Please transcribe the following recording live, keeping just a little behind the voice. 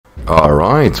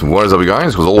Alright, what is up you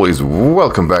guys? As always,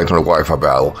 welcome back to the Wi-Fi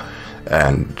battle.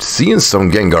 And seeing some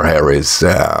Gengar here is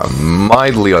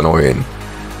mildly annoying.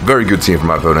 Very good team from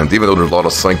my opponent, even though there's a lot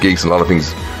of psychics and a lot of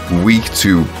things weak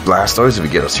to Blastoise. If we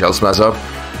get a Shell Smash up,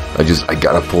 I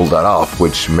gotta pull that off,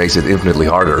 which makes it infinitely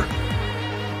harder.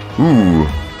 Ooh.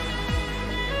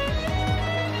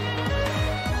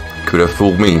 Could have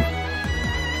fooled me.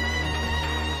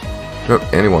 Don't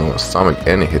anyone want to stomach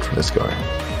any hit from this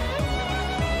guy.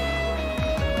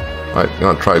 Alright, I'm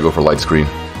gonna try to go for light screen.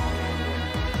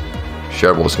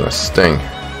 Shadow Ball's gonna sting.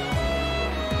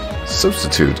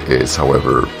 Substitute is,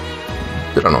 however,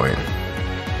 a bit annoying.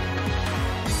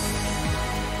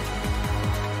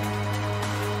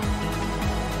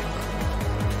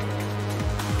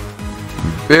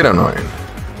 Bit annoying.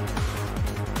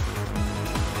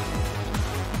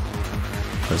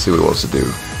 Let's see what he wants to do.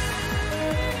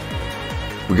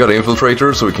 We got an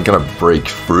Infiltrator, so we can kind of break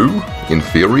through, in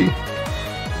theory.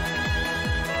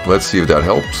 Let's see if that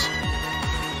helps.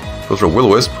 Goes for a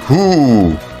Will-O-Wisp.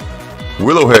 Ooh!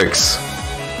 Willow-Hex!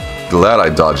 Glad I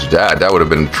dodged that. That would have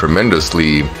been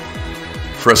tremendously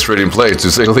frustrating play,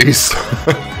 to say the least.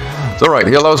 It's alright,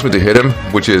 he allows me to hit him,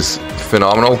 which is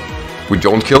phenomenal. We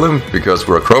don't kill him, because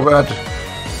we're a Crobat.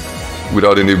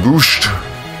 Without any boost.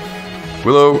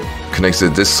 Willow connects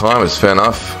it this time, it's fair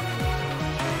enough.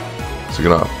 So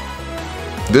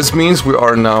this means we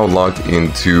are now locked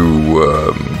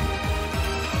into...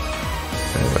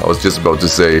 I was just about to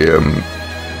say,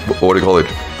 what do you call it?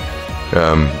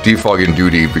 Defogging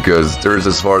duty, because there's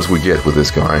as far as we get with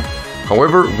this guy.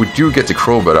 However, we do get the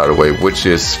Crobat out of the way, which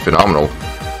is phenomenal.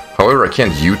 However, I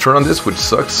can't U-turn on this, which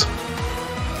sucks.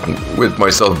 And with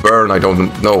myself burn, I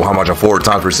don't know how much a 4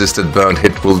 times resisted burn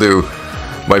hit will do.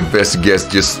 My best guess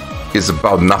just is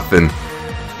about nothing.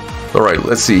 Alright,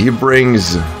 let's see. He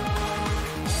brings...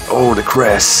 Oh, the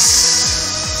crest.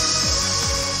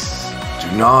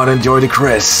 Do not enjoy the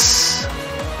crest.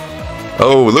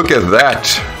 Oh, look at that.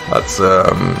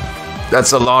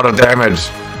 That's a lot of damage.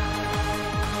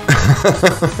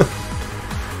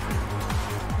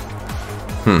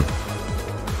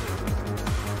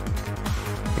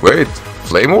 Wait,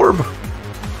 Flame Orb?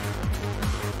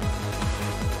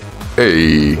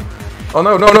 Hey. Oh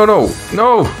no, no, no, no.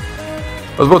 No!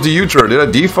 I was about to U-turn. Did I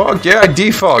defog? Yeah, I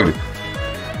defogged.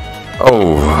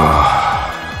 Oh.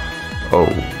 Oh,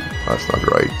 that's not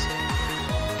right.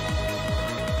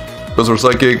 Goes for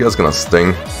Psychic, that's gonna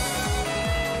sting.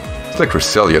 It's like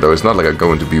Cresselia though, it's not like I'm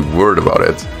going to be worried about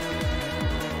it.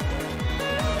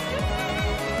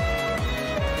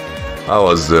 I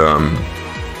was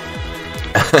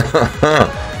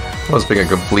being a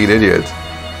complete idiot.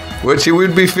 Which it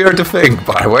would be fair to think,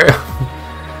 by the way.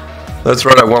 Let's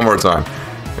try that one more time.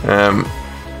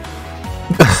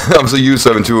 I'm so used to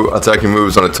having 2 attacking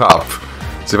moves on the top.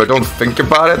 So if I don't think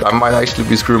about it, I might actually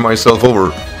be screwing myself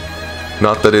over.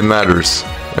 Not that it matters.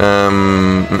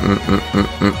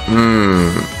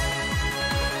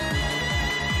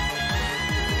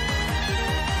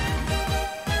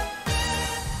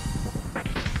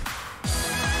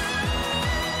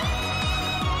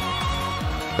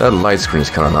 That light screen is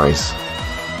kind of nice.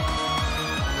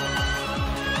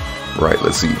 Right,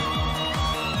 let's see.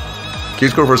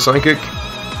 Keys go for a Psychic.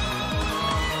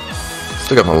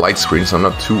 Still got my light screen, so I'm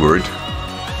not too worried.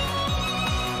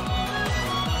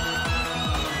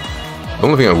 The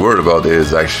only thing I'm worried about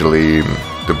is actually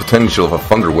the potential of a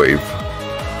Thunder Wave.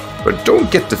 But I don't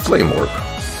get the Flame Orb.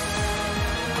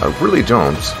 I really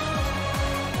don't.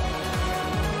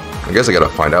 I guess I gotta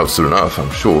find out soon enough,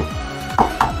 I'm sure.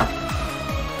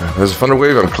 If there's a Thunder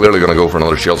Wave, I'm clearly gonna go for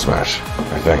another Shell Smash.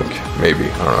 I think. Maybe.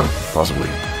 I don't know. Possibly.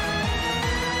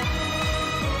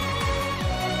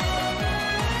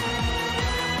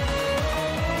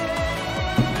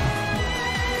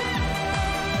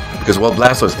 Because while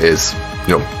Blastoise is,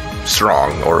 you know,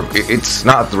 strong, or it's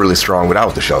not really strong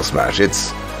without the Shell Smash.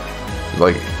 It's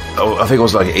like, oh, I think it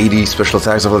was like 80 special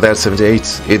attacks, something like that,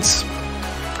 78. It's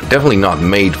definitely not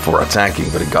made for attacking,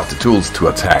 but it got the tools to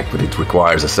attack, but it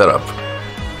requires a setup.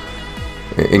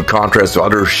 In contrast to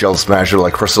other Shell Smasher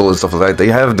like Crystal and stuff like that, they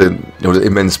have the, you know, the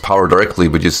immense power directly,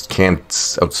 but just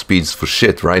can't outspeed for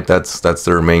shit, right? That's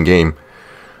their main game.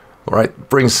 Alright,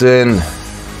 brings in...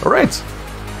 Alright.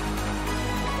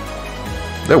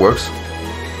 That works.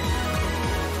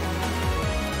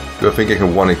 Do I think I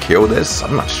can want to kill this?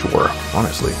 I'm not sure,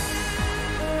 honestly.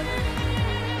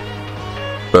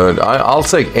 But I'll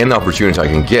take any opportunity I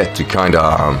can get to kind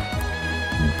of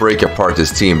break apart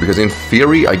this team, because in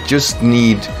theory I just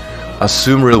need a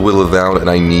Sumerial Will-O-Wisp and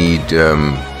I need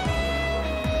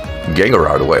Gengar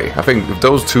out of the way. I think if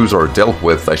those 2s are dealt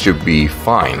with, I should be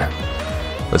fine.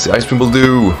 Let's see, Ice Beam will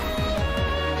do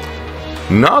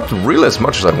Not really as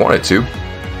much as I wanted to.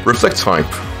 Reflect type.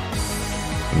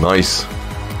 Nice.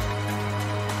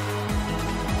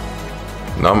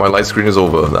 Now my light screen is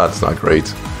over. That's not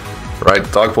great. Right,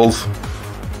 Dark Pulse.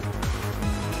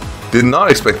 Did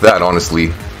not expect that,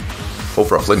 honestly.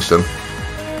 Hope I flinched him.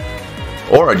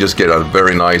 Or I just get a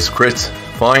very nice crit.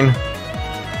 Fine.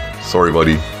 Sorry,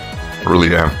 buddy. I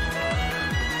really am.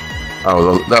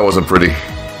 Oh, that wasn't pretty.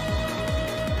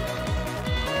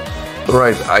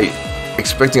 Alright,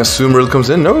 expecting a Sumeril comes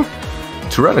in, no?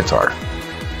 Tyranitar.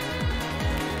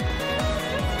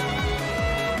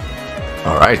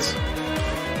 Alright.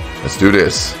 Let's do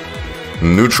this.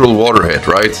 Neutral water hit,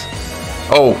 right?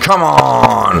 Oh, come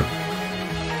on!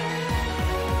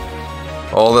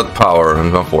 All that power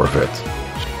and a forfeit.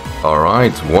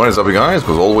 Alright, what is up, you guys? As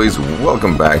always,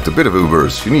 welcome back to Bit of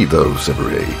Ubers. You need those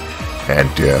every day. And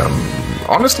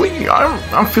honestly,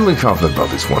 I'm feeling confident about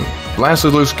this one.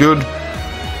 Blastoise looks good.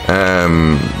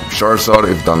 Charizard,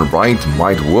 if done right,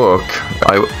 might work.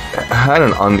 I had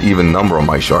an uneven number on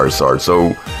my Charizard,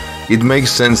 so it makes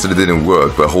sense that it didn't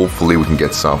work, but hopefully we can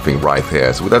get something right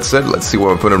here. So with that said, let's see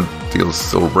what opponent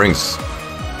deals or brings.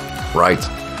 Right.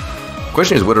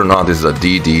 Question is whether or not this is a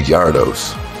DD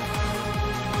Gyarados.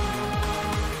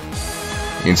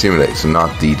 Intimidate, so not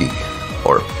DD.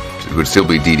 Or it would still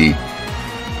be DD.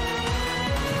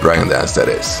 Dragon Dance, that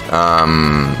is.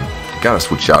 Gotta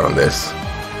switch out on this.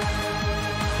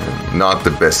 Not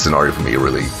the best scenario for me,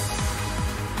 really.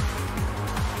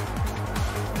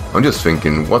 I'm just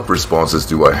thinking, what responses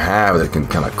do I have that can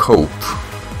kind of cope?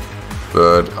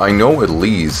 But I know at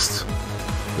least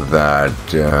that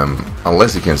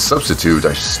unless he can substitute,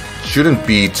 I shouldn't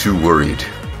be too worried.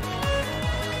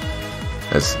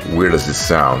 As weird as this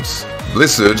sounds.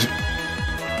 Blizzard.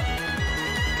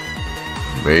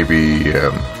 Maybe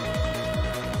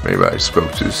I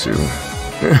spoke too soon.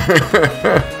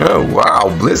 Oh,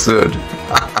 wow, Blizzard.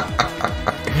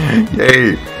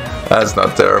 Yay, that's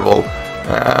not terrible.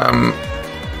 I'm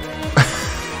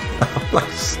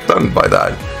like stunned by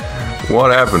that.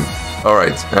 What happened?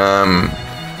 Alright,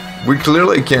 we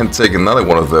clearly can't take another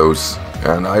one of those,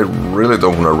 and I really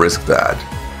don't want to risk that.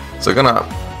 So I'm gonna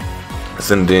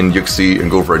send in UXIE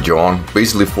and go for a John.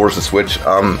 Basically force a switch.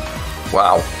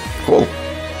 Wow, cool.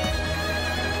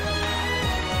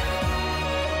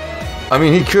 I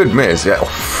mean, he could miss, yeah.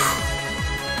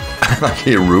 Like,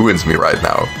 he ruins me right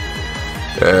now.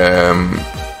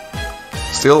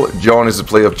 Still, John is the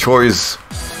play of choice.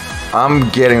 I'm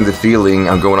getting the feeling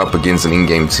I'm going up against an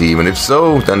in-game team, and if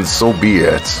so, then so be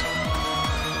it.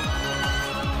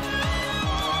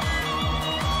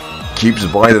 Keeps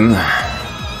Biden.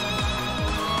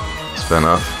 It's fair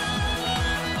enough.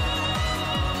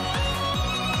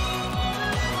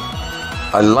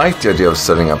 I like the idea of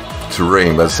setting up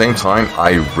terrain, but at the same time,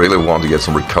 I really want to get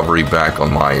some recovery back on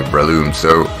my Breloom,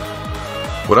 so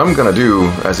what I'm gonna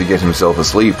do as he gets himself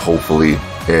asleep, hopefully,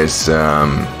 is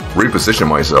reposition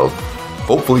myself.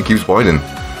 Hopefully keeps Biden.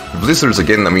 Blizzards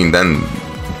again, I mean, then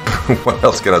what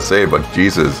else can I say but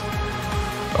Jesus.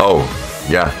 Oh,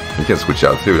 yeah, you can switch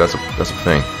out too, that's a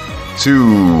thing.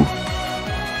 To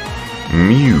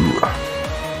Mew.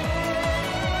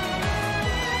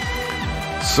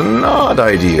 So not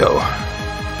ideal.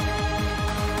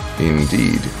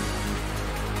 Indeed.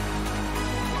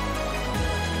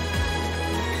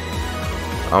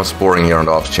 I'm sporing here on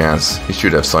the off chance. He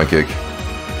should have Psychic.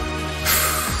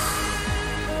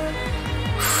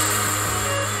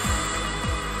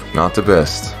 Not the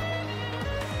best.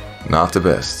 Not the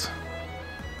best.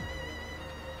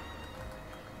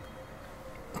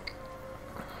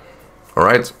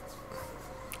 Alright.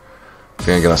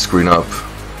 Okay, I'm gonna screen up.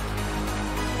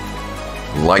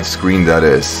 Light screen, that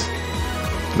is.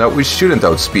 Now, we shouldn't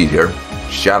outspeed here.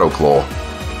 Shadow Claw.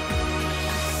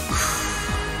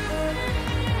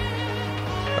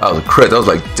 That was a crit. I was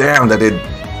like, damn, that did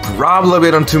probably a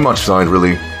bit on too much side,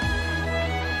 really.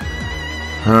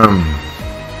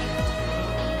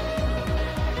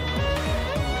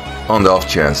 On the off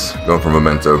chance, going for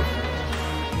Memento.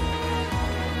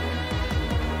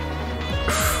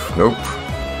 Nope.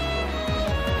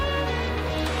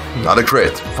 Not a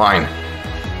crit. Fine.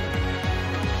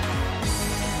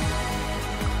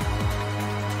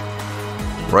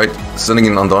 Right, sending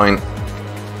in Undyne.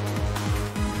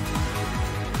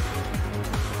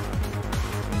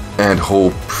 And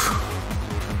hope.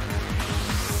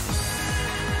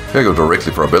 I go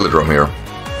directly for a Belly Drum here.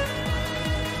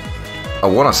 I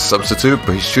want to substitute,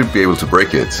 but he should be able to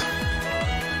break it.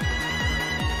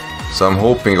 So I'm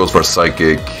hoping he goes for a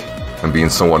Psychic and being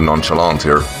somewhat nonchalant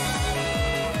here.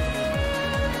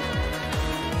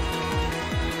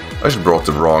 I should brought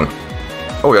it wrong.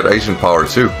 Oh, we had Asian Power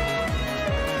too.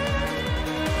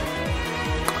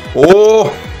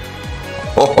 Oh!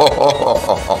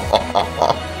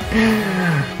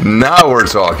 Now we're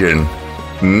talking.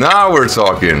 Now we're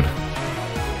talking.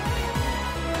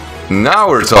 Now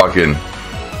we're talking.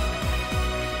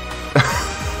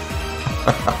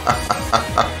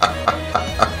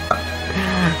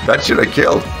 That should have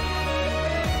killed.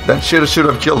 That should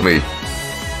have killed me.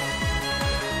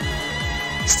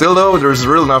 Still though, there's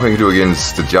really nothing to do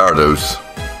against the Gyarados.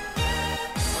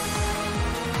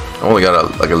 I only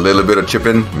got like a little bit of chip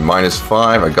in,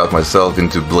 -5. I got myself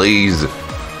into Blaze,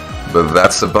 but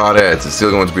that's about it. It's still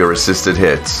going to be a resisted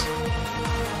hit.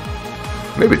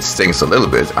 Maybe it stings a little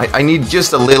bit. I need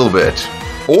just a little bit.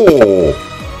 Oh!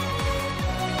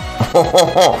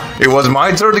 It was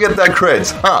my turn to get that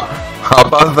crit. Huh? How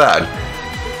about that?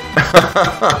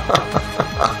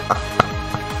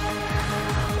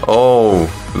 Oh,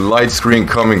 light screen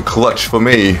coming clutch for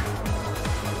me.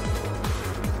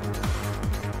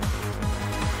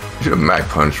 Should have Mag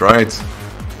Punch, right?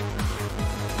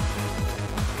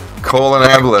 Call an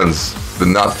ambulance, but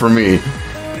not for me.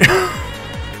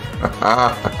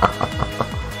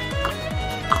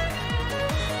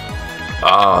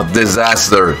 Ah,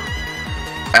 disaster.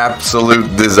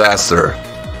 Absolute disaster.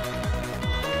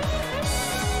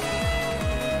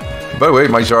 By the way,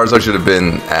 my Charizard should have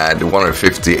been at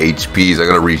 150 HP, so I'm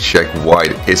gonna recheck why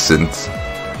it isn't.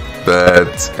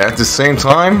 But at the same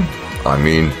time, I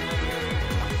mean,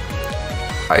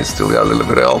 I still got a little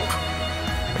bit of help.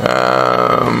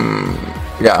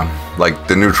 Yeah, like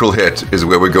the neutral hit is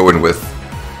where we're going with.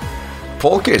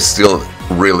 Polka is still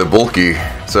really bulky,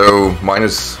 so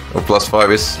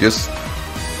 +5 is just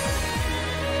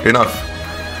enough.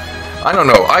 I don't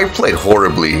know, I played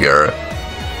horribly here.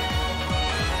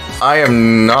 I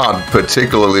am not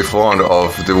particularly fond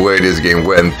of the way this game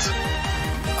went.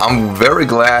 I'm very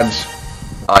glad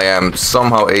I am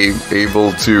somehow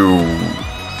able to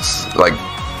like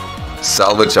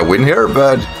salvage a win here,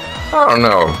 but I don't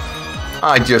know.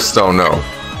 I just don't know.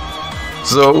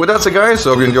 So with that said, guys, I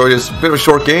hope you enjoyed this bit of a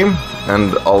short game,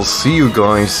 and I'll see you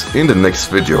guys in the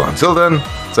next video. Until then,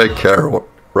 take care,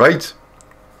 right?